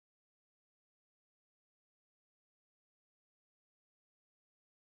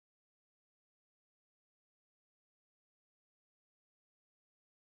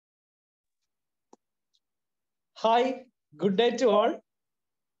Hi, good day to all.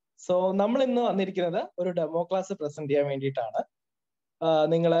 So, നമ്മൾ ഇന്ന് വന്നിരിക്കുന്നത് ഒരു ഡെമോ ക്ലാസ് പ്രസന്റ് ചെയ്യാൻ വേണ്ടിയിട്ടാണ്.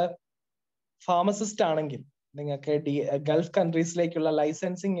 നിങ്ങൾ ഫാർമസിസ്റ്റ് ആണെങ്കിൽ, നിങ്ങൾക്ക് ഗൾഫ് കൺട്രീസിലേക്കുള്ള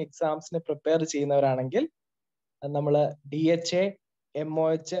ലൈസൻസിങ് എക്സാംസിന് പ്രിപ്പയർ ചെയ്യുന്നവരാണെങ്കിൽ നമ്മൾ DHA,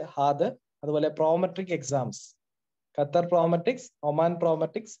 MOH, ഹാദ്, അതുപോലെ Prometric exams, Qatar പ്രോമെട്രിക്സ്, Oman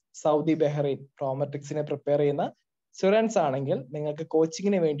പ്രോമെട്രിക്സ്, Saudi Bahrain പ്രോമെട്രിക്സിനെ prepare ചെയ്യുന്ന സ്റ്റുഡൻസ് ആണെങ്കിൽ നിങ്ങൾക്ക്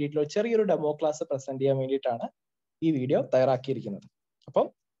കോച്ചിങ്ങിന് വേണ്ടിയിട്ടുള്ള ചെറിയൊരു ഡെമോ ക്ലാസ് പ്രസന്റ് ചെയ്യാൻ വേണ്ടിയിട്ടാണ് ഈ വീഡിയോ തയ്യാറാക്കിയിരിക്കുന്നത്. അപ്പം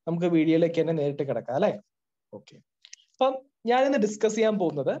നമുക്ക് വീഡിയോയിലേക്ക് തന്നെ നേരിട്ട് കിടക്കാം അല്ലെ. ഓക്കെ, അപ്പം ഞാനിന്ന് ഡിസ്കസ് ചെയ്യാൻ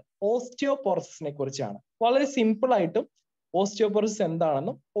പോകുന്നത് ഓസ്റ്റിയോപോറോസിസിനെ കുറിച്ചാണ്. വളരെ സിമ്പിൾ ആയിട്ടും ഓസ്റ്റിയോപോറോസിസ്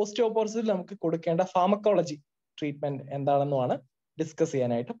എന്താണെന്നും ഓസ്റ്റിയോപോറോസിസിൽ നമുക്ക് കൊടുക്കേണ്ട ഫാർമക്കോളജി ട്രീറ്റ്മെന്റ് എന്താണെന്നുമാണ് ഡിസ്കസ്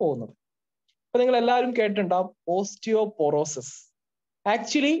ചെയ്യാനായിട്ട് പോകുന്നത്. അപ്പൊ നിങ്ങൾ എല്ലാവരും കേട്ടിട്ടുണ്ടാവും ഓസ്റ്റിയോപോറോസിസ്.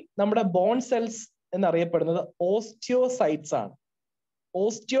 ആക്ച്വലി നമ്മുടെ ബോൺ സെൽസ് എന്നറിയപ്പെടുന്നത് ഓസ്റ്റിയോസൈറ്റ്സ് ആണ്.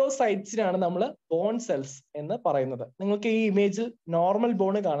 ഓസ്റ്റിയോസൈറ്റ്സിനാണ് നമ്മൾ ബോൺ സെൽസ് എന്ന് പറയുന്നത്. നിങ്ങൾക്ക് ഈ ഇമേജിൽ നോർമൽ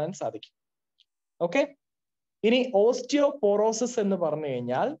ബോൺ കാണാൻ സാധിക്കും. ഓക്കെ, ഇനി ഓസ്റ്റിയോപോറോസിസ് എന്ന് പറഞ്ഞു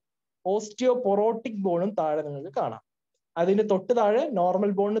കഴിഞ്ഞാൽ ഓസ്റ്റിയോപൊറോട്ടിക് ബോണും താഴെ നിങ്ങൾക്ക് കാണാം. അതിന് തൊട്ട് താഴെ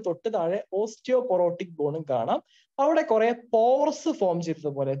നോർമൽ ബോണിന് തൊട്ട് താഴെ ഓസ്റ്റിയോപൊറോട്ടിക് ബോണും കാണാം. അവിടെ കുറെ പോർസ് ഫോം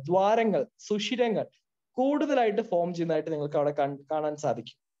ചെയ്തതുപോലെ ദ്വാരങ്ങൾ, സുഷിരങ്ങൾ കൂടുതലായിട്ട് ഫോം ചെയ്യുന്നതായിട്ട് നിങ്ങൾക്ക് അവിടെ കാണാൻ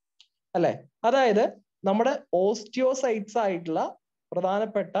സാധിക്കും അല്ലെ. അതായത് നമ്മുടെ ഓസ്റ്റിയോസൈറ്റ്സ് ആയിട്ടുള്ള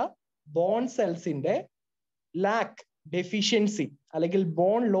പ്രധാനപ്പെട്ട ബോൺ സെൽസിന്റെ ലാക്ക്, ഡെഫിഷ്യൻസി അല്ലെങ്കിൽ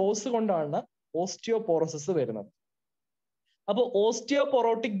ബോൺ ലോസ് കൊണ്ടാണ് ഓസ്റ്റിയോപോറോസിസ് വരുന്നത്. അപ്പൊ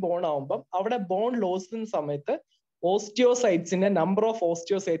ഓസ്റ്റിയോപൊറോട്ടിക് ബോൺ ആവുമ്പം അവിടെ ബോൺ ലോസിന് സമയത്ത് ഓസ്റ്റിയോസൈറ്റ്സിന്റെ നമ്പർ ഓഫ്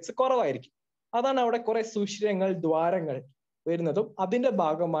ഓസ്റ്റിയോസൈറ്റ്സ് കുറവായിരിക്കും. അതാണ് അവിടെ കുറെ സുഷിരങ്ങൾ, ദ്വാരങ്ങൾ വരുന്നതും അതിന്റെ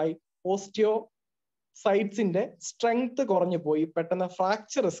ഭാഗമായി ഓസ്റ്റിയോസൈറ്റ്സിന്റെ സ്ട്രെങ്ത് കുറഞ്ഞു പോയി പെട്ടെന്ന്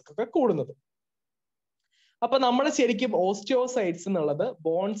ഫ്രാക്ചർ റിസ്ക് ഒക്കെ കൂടുന്നത്. അപ്പൊ നമ്മൾ ശരിക്കും ഓസ്റ്റിയോസൈറ്റ്സ് എന്നുള്ളത്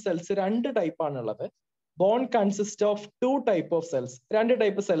ബോൺ സെൽസ് രണ്ട് ടൈപ്പ് ആണുള്ളത്. Bone consist of 2 type of cells. 2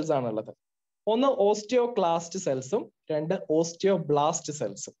 type cells ആണുള്ളത്. ഒന്ന് ഓസ്റ്റിയോക്ലാസ്റ്റ് സെൽസും, രണ്ട് ഓസ്റ്റിയോബ്ലാസ്റ്റ്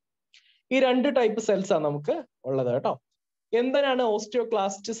സെൽസും. ഈ 2 ടൈപ്പ് സെൽസ് ആണ് നമുക്ക് ഉള്ളത് കേട്ടോ. എന്തിനാണ്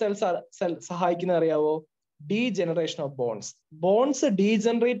ഓസ്റ്റിയോക്ലാസ്റ്റ് സെൽസ് സഹായിക്കുന്നത് അറിയാവോ? Degeneration of bones. Bones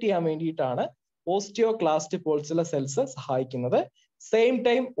degenerate ചെയ്യാൻ വേണ്ടിയിട്ടാണ് ഓസ്റ്റിയോക്ലാസ്റ്റ് പോലത്തുള്ള സെൽസ് സഹായിക്കുന്നത്. Same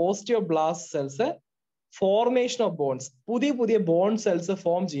time osteoblast cells formation of bones, പുതിയ പുതിയ ബോൺ സെൽസ്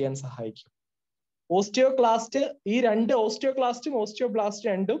ഫോം ചെയ്യാൻ സഹായിക്കും. ഓസ്റ്റിയോക്ലാസ്റ്റ്, ഈ രണ്ട് ഓസ്റ്റിയോക്ലാസ്റ്റും ഓസ്റ്റിയോബ്ലാസ്റ്റ്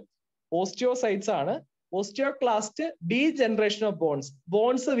രണ്ടും ഓസ്റ്റിയോസൈറ്റ്സ് ആണ്. Osteoclast degeneration of bones,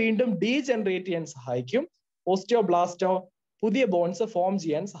 bones വീണ്ടും ഡീജനറേറ്റ് ചെയ്യാൻ സഹായിക്കും. ഓസ്റ്റിയോബ്ലാസ്റ്റോ പുതിയ ബോൺസ് ഫോം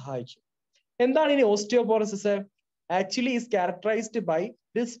ചെയ്യാൻ സഹായിക്കും. എന്താണ് ഇനി osteoporosis? Actually is characterised by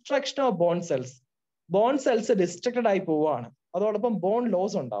destruction of bone cells. Bone cells distracted ആയി പോവുകയാണ്, അതോടൊപ്പം ബോൺ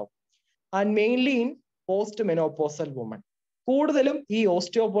ലോസ് ഉണ്ടാവും. And mainly in post menopausal woman. കൂടുതലും ഈ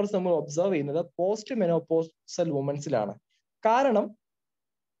ഓസ്റ്റിയോപോറോസിസ് നമ്മൾ ഒബ്സർവ് ചെയ്യുന്നത് പോസ്റ്റ് മെനോപോസൽ വുമൻസിലാണ്. കാരണം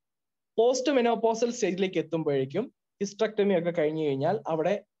പോസ്റ്റ് മെനോപോസൽ സ്റ്റേജിലേക്ക് എത്തുമ്പോഴേക്കും ഹിസ്റ്ററക്ടമി ഒക്കെ കഴിഞ്ഞു കഴിഞ്ഞാൽ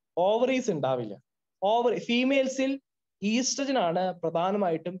അവിടെ ഓവറീസ് ഉണ്ടാവില്ല. ഫീമെയിൽസിൽ ഈസ്ട്രജൻ ആണ്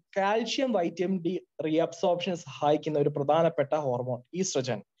പ്രധാനമായിട്ടും കാൽഷ്യം വൈറ്റമിൻ ഡി റീഅബ്സോർപ്ഷൻ സഹായിക്കുന്ന ഒരു പ്രധാനപ്പെട്ട ഹോർമോൺ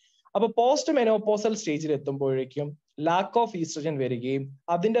ഈസ്ട്രജൻ. അപ്പൊ പോസ്റ്റ് മെനോപോസൽ സ്റ്റേജിൽ എത്തുമ്പോഴേക്കും ലാക്ക് ഓഫ് ഈസ്ട്രജൻ വരികയും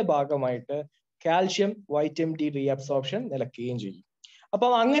അതിന്റെ ഭാഗമായിട്ട് കാൽഷ്യം വൈറ്റമിൻ ഡി റീഅബ്സോർപ്ഷൻ നിലയ്ക്കുകയും ചെയ്യും.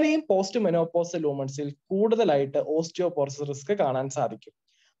 അപ്പം അങ്ങനെയും പോസ്റ്റ് മെനോപോസൽ വുമൻസിൽ കൂടുതലായിട്ട് ഓസ്റ്റിയോപോറോസിസ് റിസ്ക് കാണാൻ സാധിക്കും.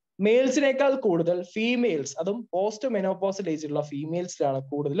 മെയിൽസിനേക്കാൾ കൂടുതൽ ഫീമെയിൽസ്, അതും പോസ്റ്റ് മെനോപോസൽ ഏജിലുള്ള ഫീമെയിൽസിലാണ്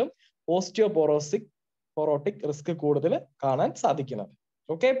കൂടുതലും ഓസ്റ്റിയോപോറോട്ടിക് റിസ്ക് കൂടുതൽ കാണാൻ സാധിക്കുന്നത്.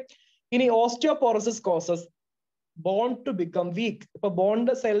 ഓക്കെ, ഇനി osteoporosis causes bone to become week. ഇപ്പൊ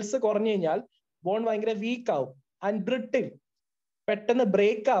ബോണിന്റെ സെൽസ് കുറഞ്ഞു കഴിഞ്ഞാൽ ബോൺ ഭയങ്കര വീക്ക് ആവും ആൻഡ് ബ്രിട്ടിൽ, പെട്ടെന്ന്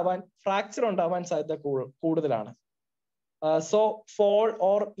ബ്രേക്ക് ആവാൻ, ഫ്രാക്ചർ ഉണ്ടാവാൻ സാധ്യത കൂടുതലാണ്. So fall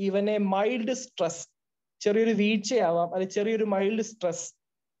or even A mild stress, ചെറിയൊരു വീഴ്ചയാവാം, അല്ലെങ്കിൽ ചെറിയൊരു മൈൽഡ് സ്ട്രെസ്,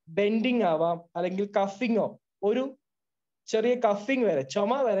 ബെൻഡിങ് ആവാം, അല്ലെങ്കിൽ കഫിങ്ങോ, ഒരു ചെറിയ കഫിങ് വരെ,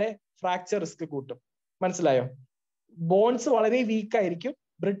 ചുമ വരെ ഫ്രാക്ചർ റിസ്ക് കൂട്ടും. മനസ്സിലായോ? ബോൺസ് വളരെ വീക്ക് ആയിരിക്കും,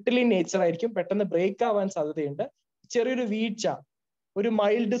 ബ്രിട്ടിൽ ഇൻ നേച്ചർ ആയിരിക്കും, പെട്ടെന്ന് ബ്രേക്ക് ആവാൻ സാധ്യതയുണ്ട്. ചെറിയൊരു വീഴ്ച, ഒരു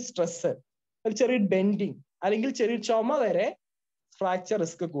മൈൽഡ് സ്ട്രെസ്, ഒരു ചെറിയൊരു ബെൻഡിങ് അല്ലെങ്കിൽ ചെറിയൊരു ചുമ വരെ ഫ്രാക്ചർ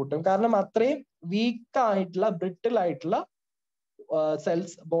റിസ്ക് കൂട്ടും. കാരണം അത്രയും വീക്ക് ആയിട്ടുള്ള, ബ്രിട്ടിൽ ആയിട്ടുള്ള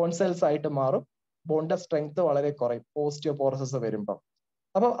സെൽസ് ബോൺ സെൽസ് ആയിട്ട് മാറും. ബോണിന്റെ സ്ട്രെങ്ത് വളരെ കുറയും ഓസ്റ്റിയോപോറോസിസ് വരുമ്പം.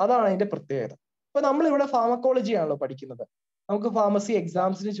 അപ്പൊ അതാണ് അതിന്റെ പ്രത്യേകത. അപ്പൊ നമ്മളിവിടെ ഫാർമക്കോളജി ആണല്ലോ പഠിക്കുന്നത്. നമുക്ക് ഫാർമസി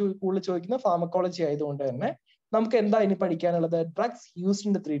എക്സാംസിന് കൂടുതൽ ചോദിക്കുന്ന ഫാർമക്കോളജി ആയതുകൊണ്ട് തന്നെ നമുക്ക് എന്താ ഇനി പഠിക്കാനുള്ളത്? Drugs used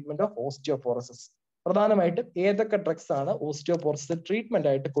in the treatment of osteoporosis. പ്രധാനമായിട്ടും ഏതൊക്കെ ഡ്രഗ്സ് ആണ് ഓസ്റ്റിയോപോറോസിസ് ട്രീറ്റ്മെന്റ്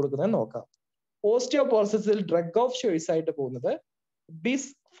ആയിട്ട് കൊടുക്കുന്നത് നോക്കാം. ഓസ്റ്റിയോപോറോസിസിൽ ഡ്രഗ് ഓഫ് ചോയ്സ് ആയിട്ട് പോകുന്നത്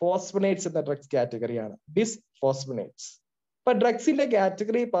ബിസ്ഫോസ്ഫനേറ്റ്സ് എന്ന ഡ്രഗ്സ് കാറ്റഗറിയാണ്. ബിസ്ഫോസ്ഫനേറ്റ്സ്. ഇപ്പൊ ഡ്രഗ്സിന്റെ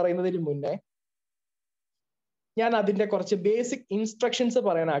കാറ്റഗറി പറയുന്നതിന് മുന്നേ ഞാൻ അതിന്റെ കുറച്ച് ബേസിക് ഇൻസ്ട്രക്ഷൻസ്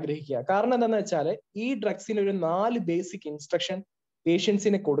പറയാൻ ആഗ്രഹിക്കുക. കാരണം എന്താണെന്ന് വെച്ചാൽ ഈ ഡ്രഗ്സിന് ഒരു 4 ബേസിക് ഇൻസ്ട്രക്ഷൻ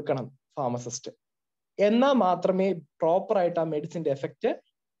പേഷ്യൻസിന് കൊടുക്കണം ഫാർമസിസ്റ്റ്. എന്നാൽ മാത്രമേ പ്രോപ്പർ ആയിട്ട് ആ മെഡിസിന്റെ എഫക്റ്റ്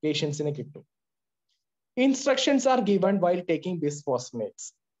പേഷ്യൻസിന് കിട്ടും. Instructions are given while taking ബിസ്ഫോസ്ഫേറ്റ്സ്.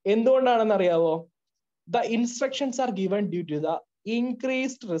 എന്തുകൊണ്ടാണെന്ന് അറിയാവോ? The instructions are given due to the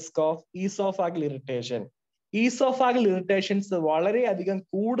increased risk of oesophageal irritation. Oesophageal irritations വളരെയധികം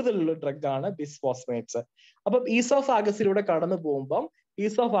കൂടുതലുള്ള ഡ്രഗ് ആണ് ബിസ്ഫോസ്ഫേറ്റ്സ്. അപ്പം ഈസോഫാഗസിലൂടെ കടന്നു പോകുമ്പം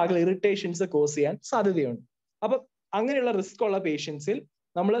ഈസോഫാഗൽ ഇറിറ്റേഷൻസ് കോസ് ചെയ്യാൻ സാധ്യതയുണ്ട്. അപ്പം അങ്ങനെയുള്ള റിസ്ക് ഉള്ള പേഷ്യൻസിൽ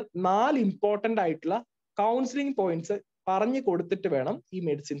നമ്മൾ 4 ഇമ്പോർട്ടന്റ് ആയിട്ടുള്ള കൗൺസിലിംഗ് പോയിന്റ്സ് പറഞ്ഞു കൊടുത്തിട്ട് വേണം ഈ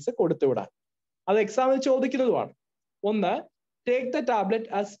മെഡിസിൻസ് കൊടുത്തുവിടാൻ. അത് എക്സാമിൽ ചോദിക്കുന്നതുമാണ്. ഒന്ന്, take the tablet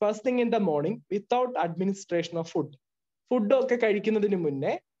as first thing in the morning without administration of food. ഫുഡൊക്കെ കഴിക്കുന്നതിന്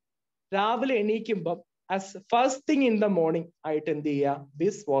മുന്നേ രാവിലെ എണീക്കുമ്പം as first thing in the morning ആയിട്ട് എന്ത് ചെയ്യുക?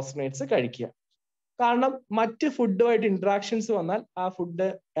 ബിസ്ഫോസ്ഫേറ്റ്സ് കഴിക്കുക. കാരണം മറ്റ് ഫുഡുമായിട്ട് ഇന്ററാക്ഷൻസ് വന്നാൽ ആ ഫുഡ്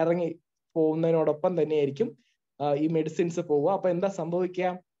ഇറങ്ങി പോകുന്നതിനോടൊപ്പം തന്നെയായിരിക്കും ഈ മെഡിസിൻസ് പോവുക. അപ്പൊ എന്താ സംഭവിക്കുക?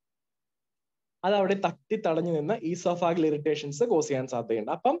 അത് അവിടെ തട്ടി തടഞ്ഞു നിന്ന് ഈസോഫാഗൽ ഇറിറ്റേഷൻസ് കോസ് ചെയ്യാൻ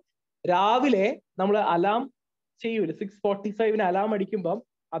സാധ്യതയുണ്ട്. അപ്പം രാവിലെ നമ്മൾ അലാം ചെയ്യൂല, 6:45 അലാം അടിക്കുമ്പം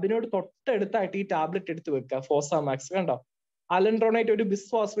അതിനോട് തൊട്ടടുത്തായിട്ട് ഈ ടാബ്ലറ്റ് എടുത്ത് വെക്കുക. ഫോസാമാക്സ് കണ്ടോ? അലൻഡ്രോണേറ്റ് ഒരു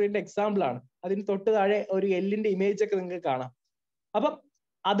ബിസ്ഫോസ്ഫേറ്റിന്റെ എക്സാമ്പിൾ ആണ്. അതിന് തൊട്ട് താഴെ ഒരു എല്ലിന്റെ ഇമേജ് ഒക്കെ നിങ്ങൾക്ക് കാണാം. അപ്പം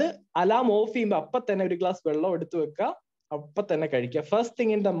അത് അലാം ഓഫ് ചെയ്യുമ്പോൾ അപ്പൊ തന്നെ ഒരു ഗ്ലാസ് വെള്ളം എടുത്തു വെക്കുക, അപ്പൊ തന്നെ കഴിക്കുക. First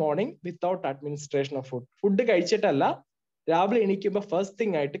thing in the morning without administration of food. Food കഴിച്ചിട്ടല്ല, രാവിലെ എണീക്കുമ്പോൾ ഫസ്റ്റ്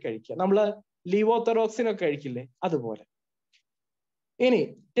തിങ് ആയിട്ട് കഴിക്കുക. നമ്മള് ലീവോതെറോക്സിനൊക്കെ കഴിക്കില്ലേ, അതുപോലെ. ഇനി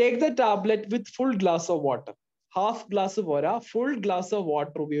take the tablet with full glass of water. Half glass പോരാ, ഫുൾ ഗ്ലാസ് ഓഫ്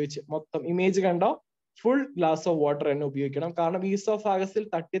വാട്ടർ ഉപയോഗിച്ച്, മൊത്തം ഇമേജ് കണ്ടോ? ഫുൾ ഗ്ലാസ് ഓഫ് വാട്ടർ തന്നെ ഉപയോഗിക്കണം. കാരണം ഈസോഫാഗസിൽ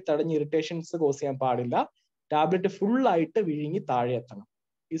തട്ടി തടഞ്ഞ് ഇറിറ്റേഷൻസ് കോസ് ചെയ്യാൻ പാടില്ല. ടാബ്ലറ്റ് ഫുൾ ആയിട്ട് വിഴുങ്ങി താഴെ എത്തണം,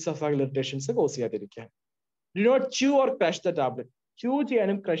 ഈസോഫാഗൽ ഇറിറ്റേഷൻസ് കോസ് ചെയ്യാതിരിക്കാൻ. Do not chew or crush the tablet. Chew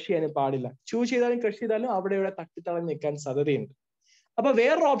ചെയ്യാനും ക്രഷ് ചെയ്യാനും പാടില്ല. ച്യൂ ചെയ്താലും ക്രഷ് ചെയ്താലും അവിടെ ഇവിടെ തട്ടിത്തളഞ്ഞ് നിൽക്കാൻ സാധ്യതയുണ്ട്. അപ്പൊ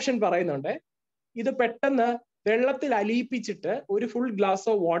വേറൊരു ഓപ്ഷൻ പറയുന്നുണ്ട്. ഇത് പെട്ടെന്ന് വെള്ളത്തിൽ അലിയിപ്പിച്ചിട്ട് ഒരു ഫുൾ ഗ്ലാസ്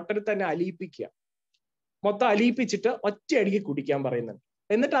ഓഫ് വാട്ടർ തന്നെ അലിയിപ്പിക്കുക, മൊത്തം അലിയിപ്പിച്ചിട്ട് ഒറ്റയടിക്ക് കുടിക്കാൻ പറയുന്നുണ്ട്.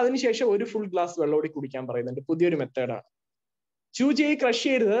 എന്നിട്ട് അതിനുശേഷം ഒരു ഫുൾ ഗ്ലാസ് വെള്ളം കൂടി കുടിക്കാൻ പറയുന്നുണ്ട്. പുതിയൊരു മെത്തേഡാണ്. ച്യൂ ചെയ്ത് ക്രഷ്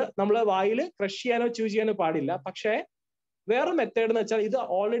ചെയ്യരുത്. നമ്മൾ വായിൽ ക്രഷ് ചെയ്യാനോ ച്യൂ ചെയ്യാനോ പാടില്ല. പക്ഷേ വേറെ മെത്തേഡ് എന്ന് വെച്ചാൽ ഇത്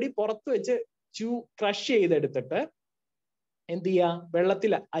ഓൾറെഡി പുറത്ത് വെച്ച് ക്രഷ് ചെയ്തെടുത്തിട്ട് എന്ത് ചെയ്യുക?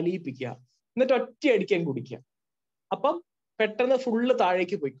 വെള്ളത്തിൽ അലിയിപ്പിക്കുക, എന്നിട്ട് ഒറ്റയടിക്കാൻ കുടിക്കുക. അപ്പം പെട്ടെന്ന് ഫുള്ള്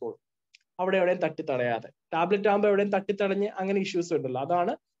താഴേക്ക് പോയിക്കോളും, അവിടെ എവിടെയും തട്ടിത്തടയാതെ. ടാബ്ലറ്റ് ആകുമ്പോൾ എവിടെയും തട്ടിത്തടഞ്ഞ് അങ്ങനെ ഇഷ്യൂസ് ഉണ്ടല്ലോ.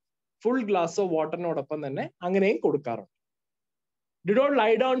 അതാണ് ഫുൾ ഗ്ലാസ് ഓഫ് വാട്ടറിനോടൊപ്പം തന്നെ അങ്ങനെയും കൊടുക്കാറുണ്ട്. Do not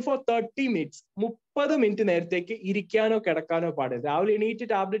lie down four 30 minutes. 30 minute നേരത്തേക്ക് ഇരിക്കാനോ കിടക്കാനോ പാടില്ല. രാവിലെ എണീറ്റ്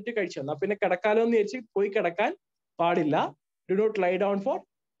ടാബ്ലറ്റ് കഴിച്ചു എന്നാൽ പിന്നെ കിടക്കാനോ എന്ന് വിചാരിച്ച് പോയി കിടക്കാൻ പാടില്ല. Do not lie down four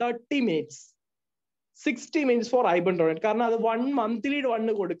 30 minutes. 60 minutes four ഐബൻഡ്രോണേറ്റ്. കാരണം അത് 1 മന്ത്ലി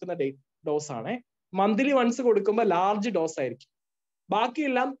കൊടുക്കുന്ന ഡോസ് ആണ്. മന്ത്ലി വൺസ് കൊടുക്കുമ്പോൾ ലാർജ് ഡോസ് ആയിരിക്കും.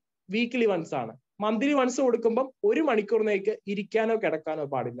 ബാക്കിയെല്ലാം വീക്ക്ലി വൺസ് ആണ്. മന്ത്ലി വൺസ് കൊടുക്കുമ്പോൾ 1 മണിക്കൂറിനേക്ക് ഇരിക്കാനോ കിടക്കാനോ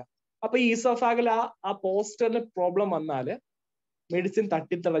പാടില്ല. അപ്പൊ ഈസോഫാഗൽ ആ പോസ്റ്ററിന് പ്രോബ്ലം വന്നാല് മെഡിസിൻ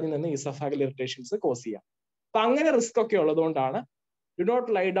തട്ടിത്തടഞ്ഞു നിന്ന് ഈസോഫാഗൽ ഇറിറ്റേഷൻസ് കോസ് ചെയ്യാം. അപ്പൊ അങ്ങനെ റിസ്ക് ഒക്കെ ഉള്ളതുകൊണ്ടാണ് ഡു നോട്ട്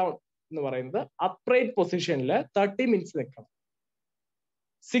ലൈ ഡൗൺ എന്ന് പറയുന്നത്. അപ്രൈറ്റ് പൊസിഷനിൽ 30 മിനിറ്റ്സ് നിൽക്കണം.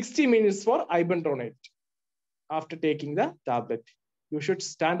 60 minutes four ഐബൻഡ്രോണേറ്റ്. After taking the tablet you should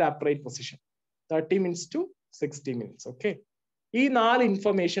stand upright position. 30 minutes to 60 minutes. Okay, ഈ 4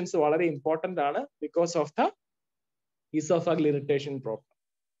 ഇൻഫർമേഷൻസ് വളരെ ഇമ്പോർട്ടന്റ് ആണ് because of the oesophageal irritation problem.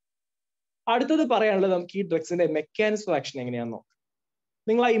 അടുത്തത് പറയാനുള്ളത് നമുക്ക് ഈ ഡ്രഗ്സിന്റെ മെക്കാനിസം ഓഫ് ആക്ഷൻ എങ്ങനെയാണെന്ന് നോക്കാം.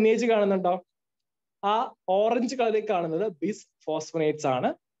 നിങ്ങൾ ആ ഇമേജ് കാണുന്നുണ്ടോ? ആ ഓറഞ്ച് കളറിൽ കാണുന്നത് ബിസ് ഫോസ്ഫനേറ്റ്സ് ആണ്.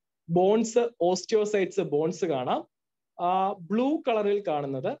 ബോൺസ്, ഓസ്റ്റിയോസൈറ്റ്സ് ബോൺസ് കാണാം. ബ്ലൂ കളറിൽ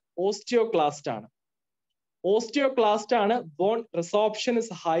കാണുന്നത് ഓസ്റ്റിയോക്ലാസ്റ്റ് ആണ്. ഓസ്റ്റിയോക്ലാസ്റ്റ് ആണ് ബോൺ റിസോപ്ഷന്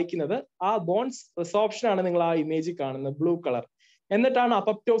സഹായിക്കുന്നത്. ആ ബോൺസ് റിസോപ്ഷൻ ആണ് നിങ്ങൾ ആ ഇമേജിൽ കാണുന്നത് ബ്ലൂ കളർ. എന്നിട്ടാണ്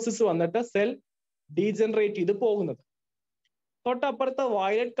അപ്പപ്റ്റോസിസ് വന്നിട്ട് സെൽ ഡീജനറേറ്റ് ചെയ്ത് പോകുന്നത്. തൊട്ടപ്പുറത്ത്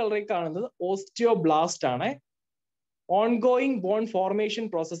വയലറ്റ് കളറിൽ കാണുന്നത് ഓസ്റ്റിയോബ്ലാസ്റ്റ് ആണ്. ഓൺഗോയിങ് ബോൺ ഫോർമേഷൻ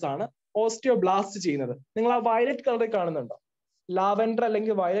പ്രോസസ് ആണ് ഓസ്റ്റിയോബ്ലാസ്റ്റ് ചെയ്യുന്നത്. നിങ്ങൾ ആ വയലറ്റ് കളറിൽ കാണുന്നുണ്ടോ? ലാവൻഡർ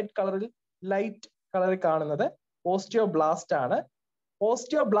അല്ലെങ്കിൽ വയലറ്റ് കളറിൽ ലൈറ്റ് കളറിൽ കാണുന്നത് ഓസ്റ്റിയോബ്ലാസ്റ്റ് ആണ്.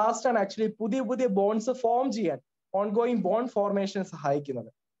 ഓസ്റ്റിയോബ്ലാസ്റ്റ് ആണ് ആക്ച്വലി പുതിയ പുതിയ ബോൺസ് ഫോം ചെയ്യാൻ, ഓൺഗോയിങ് ബോൺ ഫോർമേഷൻ സഹായിക്കുന്നത്.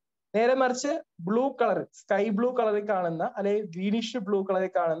 നേരെ മറിച്ച് ബ്ലൂ കളർ, സ്കൈ ബ്ലൂ കളറിൽ കാണുന്ന അല്ലെങ്കിൽ ഗ്രീനിഷ് ബ്ലൂ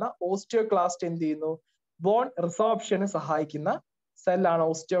കളറിൽ കാണുന്ന ഓസ്റ്റിയോക്ലാസ്റ്റ് എന്ത് ചെയ്യുന്നു? ബോൺ റിസോപ്ഷന് സഹായിക്കുന്ന സെല്ലാണ്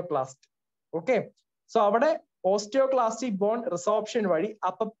ഓസ്റ്റിയോക്ലാസ്റ്റ്. ഓക്കെ, സോ അവിടെ ഓസ്റ്റിയോക്ലാസ്റ്റിക് ബോൺ റിസോപ്ഷൻ വഴി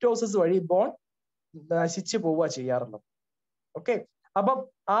അപ്പപ്റ്റോസിസ് വഴി ബോൺ നശിച്ചു പോവുക ചെയ്യാറുള്ളത്. ഓക്കെ, അപ്പം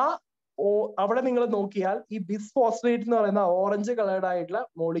അവിടെ നിങ്ങൾ നോക്കിയാൽ ഈ ബിസ്ഫോസ്ഫേറ്റ് എന്ന് പറയുന്ന ഓറഞ്ച് കളേർഡ് ആയിട്ടുള്ള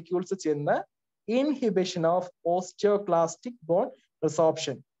മോളിക്യൂൾസ് ചെന്ന് ഇൻഹിബിഷൻ ഓഫ് ഓസ്റ്റിയോക്ലാസ്റ്റിക് ബോൺ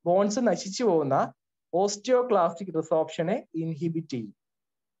റിസോർപ്ഷൻ. ബോൺസ് നശിച്ചു പോകുന്ന ഓസ്റ്റിയോക്ലാസ്റ്റിക് റിസോർപ്ഷനെ ഇൻഹിബിറ്റ് ചെയ്യും.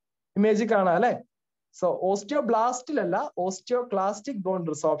 ഇമേജ് കാണാം അല്ലെ? സോ ഓസ്റ്റിയോബ്ലാസ്റ്റിലല്ല, ഓസ്റ്റിയോക്ലാസ്റ്റിക് ബോൺ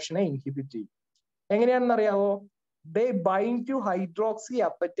റിസോർപ്ഷനെ ഇൻഹിബിറ്റ് ചെയ്യും. എങ്ങനെയാണെന്ന് അറിയാവോ? They bind to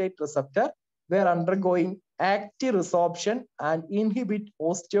hydroxyapatite receptor, where undergoing active resorption and inhibit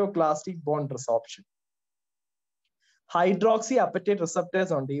osteoclastic bone resorption. Hydroxyapatite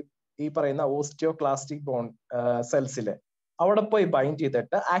receptors ഉണ്ട് ഈ പറയുന്ന ഓസ്റ്റിയോക്ലാസ്റ്റിക് ബോൺ സെൽസില്. അവിടെ പോയി ബൈൻഡ്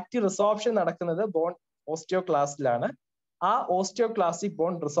ചെയ്തിട്ട് ആക്റ്റീവ് റിസോർപ്ഷൻ നടക്കുന്നത് ബോൺ ഓസ്റ്റിയോക്ലാസ്റ്റിലാണ്. ആ ഓസ്റ്റിയോക്ലാസ്റ്റിക്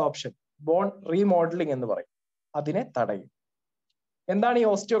ബോൺ റിസോർപ്ഷൻ, ബോൺ റീമോഡലിംഗ് എന്ന് പറയും, അതിനെ തടയും. എന്താണ് ഈ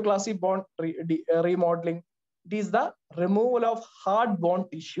ഓസ്റ്റിയോക്ലാസ്റ്റിക് bone remodelling? It is the removal of hard bone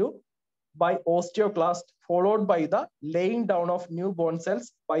tissue by osteoclast followed by the laying down of new bone cells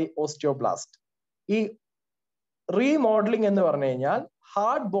by osteoblast. ഈ റീമോഡലിംഗ് എന്ന് പറഞ്ഞു കഴിഞ്ഞാൽ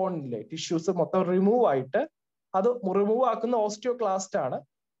ഹാർഡ് ബോണിലെ ടിഷ്യൂസ് മൊത്തം റിമൂവ് ആയിട്ട്, അത് റിമൂവ് ആക്കുന്ന ഓസ്റ്റിയോക്ലാസ്റ്റ് ആണ്.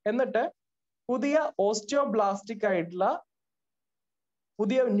 എന്നിട്ട് പുതിയ ഓസ്റ്റിയോബ്ലാസ്റ്റിക് ആയിട്ടുള്ള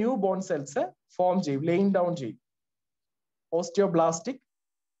പുതിയ ന്യൂ ബോൺ സെൽസ് ഫോം ചെയ്യും, ലേയിങ് ഡൗൺ ചെയ്യും. ഓസ്റ്റിയോബ്ലാസ്റ്റിക്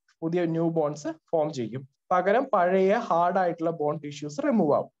പുതിയ ന്യൂ ബോൺസ് ഫോം ചെയ്യും. പകരം പഴയ ഹാർഡ് ആയിട്ടുള്ള ബോൺ ടിഷ്യൂസ്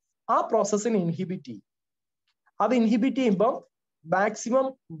റിമൂവ് ആവും. ആ പ്രോസസ്സിനെ ഇൻഹിബിറ്റ് ചെയ്യും. അത് ഇൻഹിബിറ്റ് ചെയ്യുമ്പോൾ മാക്സിമം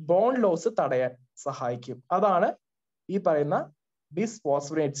ബോൺ ലോസ് തടയാൻ സഹായിക്കും. അതാണ് ഈ പറയുന്ന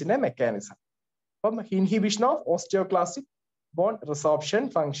ബിസ്ഫോസ്ഫേറ്റ്സിന്റെ മെക്കാനിസം. അപ്പം inhibition of ഓസ്റ്റിയോക്ലാസ്റ്റിക് bone റിസോർപ്ഷൻ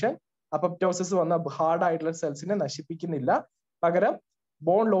function, apoptosis വന്ന ഹാർഡ് ആയിട്ടുള്ള സെൽസിനെ നശിപ്പിക്കുന്നില്ല, പകരം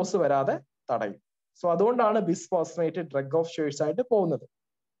ബോൺ ലോസ് വരാതെ തടയും. സോ അതുകൊണ്ടാണ് ബിസ്ഫോസ്ഫേറ്റ് ഡ്രഗ് ഓഫ് ചോയ്സ് ആയിട്ട് പോകുന്നത്.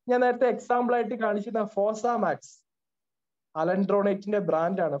 ഞാൻ നേരത്തെ എക്സാമ്പിൾ ആയിട്ട് കാണിച്ചിരുന്ന ഫോസാമാക്സ്, അലൻഡ്രോണേറ്റിന്റെ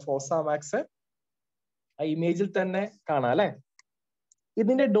ബ്രാൻഡാണ് ഫോസാമാക്സ്. ആ ഇമേജിൽ തന്നെ കാണാം അല്ലെ?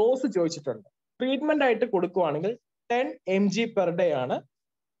 ഇതിന്റെ ഡോസ് ചോദിച്ചിട്ടുണ്ട്. ട്രീറ്റ്മെന്റ് ആയിട്ട് കൊടുക്കുവാണെങ്കിൽ 10 mg പെർ ഡേ ആണ്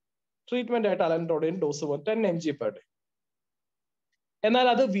ട്രീറ്റ്മെന്റ് ആയിട്ട് അലൻഡ്രോണേറ്റ് ഡോസ് പോകും, 10 mg പെർ ഡേ. എന്നാൽ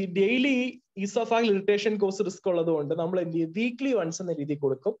അത് daily oesophageal irritation cos risk ഉള്ളത് കൊണ്ട് നമ്മൾ എന്ത് ചെയ്യും, വീക്ക്ലി വൺസ് എന്ന രീതിയിൽ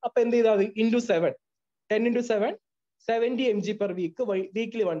കൊടുക്കും. അപ്പൊ എന്ത് ചെയ്താൽ മതി, 10 into 7 70 mg per week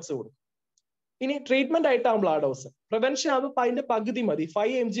weekly once കൊടുക്കും. ഇനി ട്രീറ്റ്മെന്റ് ആയിട്ടാകുമ്പോൾ ആ ഡോസ്, പ്രിവെൻഷൻ ആകുമ്പോൾ അതിന്റെ പകുതി മതി,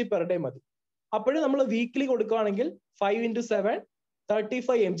 5 mg പെർ ഡേ മതി. അപ്പോഴും നമ്മൾ വീക്ക്ലി കൊടുക്കുകയാണെങ്കിൽ 5 into 7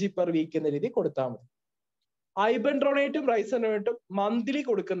 35 mg പെർ വീക്ക് എന്ന രീതിയിൽ കൊടുത്താൽ മതി. ഐബൻഡ്രോണേറ്റും റൈസനോണേറ്റും മന്ത്ലി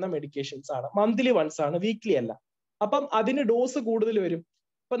കൊടുക്കുന്ന മെഡിക്കേഷൻസ് ആണ്, മന്ത്ലി വൺസ് ആണ്, വീക്ക്ലി അല്ല. അപ്പം അതിന് ഡോസ് കൂടുതൽ വരും.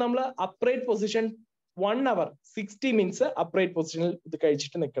 ഇപ്പൊ നമ്മൾ upright position 1 hour 60 minutes upright പൊസിഷനിൽ ഇത്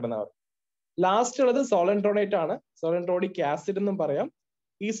കഴിച്ചിട്ട് നിൽക്കുന്നവർ. ലാസ്റ്റ് ഉള്ളത് സോളൻട്രോണേറ്റ് ആണ്, സോളൻട്രോണിക് ആസിഡ് എന്നും പറയാം.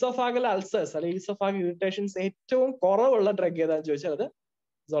 ഈസോഫാഗൽ അൾസേഴ്സ് അല്ലെങ്കിൽ ഈസോഫാഗൽ ഇറിറ്റേഷൻസ് ഏറ്റവും കുറവുള്ള ഡ്രഗ് ഏതാണെന്ന് ചോദിച്ചാൽ അത്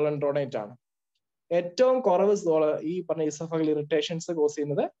സോളൻട്രോണേറ്റ് ആണ്. ഏറ്റവും കുറവ് ഈ പറഞ്ഞ ഈസോഫാഗൽ ഇറിറ്റേഷൻസ് കോസ്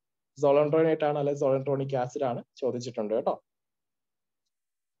ചെയ്യുന്നത് സോളൻട്രോണേറ്റ് ആണ്, അല്ലെങ്കിൽ സോളൻട്രോണിക് ആസിഡ് ആണ് ചോദിച്ചിട്ടുണ്ട് കേട്ടോ.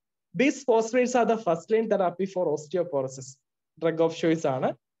 Bisphosphonates are the first line therapy for osteoporosis. Drug of choice ആണ്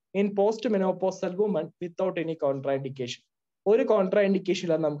in post-menopausal women without any contraindication. ഒരു കോൺട്രാഇൻഡിക്കേഷൻ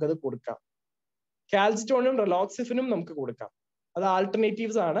ഇല്ലാതെ നമുക്കത് കൊടുക്കാം. കാൽസിറ്റോണും റിലോക്സിഫിനും നമുക്ക് കൊടുക്കാം. അത്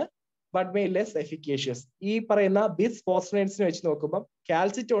ആൾട്ടർനേറ്റീവ്സ് ആണ്, ബട്ട് മേ ലെസ് എഫിക്കേഷ്യസ്. ഈ പറയുന്ന ബിസ്ഫോസ്ഫോനേറ്റ്സിനെ വെച്ച് നോക്കുമ്പോൾ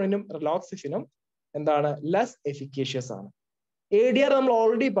കാൽസിറ്റോണിനും റിലോക്സിഫിനും എന്താണ്, ലെസ് എഫിക്കേഷ്യസ് ആണ്. ADR നമ്മൾ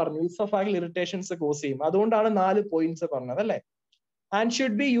ഓൾറെഡി പറഞ്ഞു, ഈസോഫാഗൽ ഇറിറ്റേഷൻസ് കോസ് ചെയ്യും. അതുകൊണ്ടാണ് 4 പോയിന്റ്സ് പറഞ്ഞത് അല്ലെ? And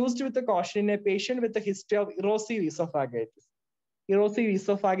should be used with a caution in a patient with a history of erosive esophagitis. Erosive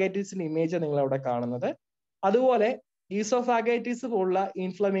esophagitis image നിങ്ങൾ അവിടെ കാണുന്നത്. അതുപോലെ ഈസോഫാഗൈറ്റിസ് പോലുള്ള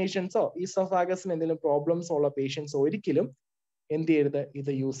ഇൻഫ്ലമേഷൻസോ ഈസോഫാഗസിന് എന്തെങ്കിലും പ്രോബ്ലംസ് ഉള്ള പേഷ്യൻസ് ഒരിക്കലും എന്ത് ചെയ്യരുത്,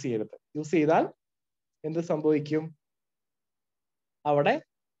 ഇത് യൂസ് ചെയ്യരുത്. യൂസ് ചെയ്താൽ എന്ത് സംഭവിക്കും, അവിടെ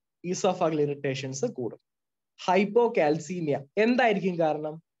ഈസോഫാഗൽ ഇറിറ്റേഷൻസ് കൂടും. ഹൈപ്പോകാൽസീമിയ എന്തായിരിക്കും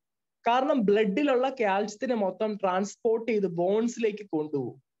കാരണം? കാരണം ബ്ലഡിലുള്ള കാൽസ്യത്തിനെ മൊത്തം ട്രാൻസ്പോർട്ട് ചെയ്ത് ബോൺസിലേക്ക്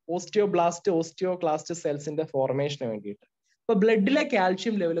കൊണ്ടുപോകും, ഓസ്റ്റിയോബ്ലാസ്റ്റ് ഓസ്റ്റിയോക്ലാസ്റ്റ് സെൽസിന്റെ ഫോർമേഷന് വേണ്ടിയിട്ട്. അപ്പൊ ബ്ലഡിലെ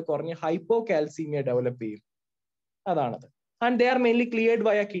കാൽഷ്യം ലെവൽ കുറഞ്ഞ് ഹൈപ്പോകാൽസീമിയ ഡെവലപ്പ് ചെയ്യും. അതാണത്. And they are mainly cleared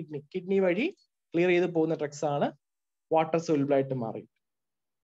by kidney. Kidney വഴി ക്ലിയർ ചെയ്ത് പോകുന്ന ഡ്രഗ്സ് ആണ്, വാട്ടർ സോലുബിൾ ആയിട്ട് മാറി.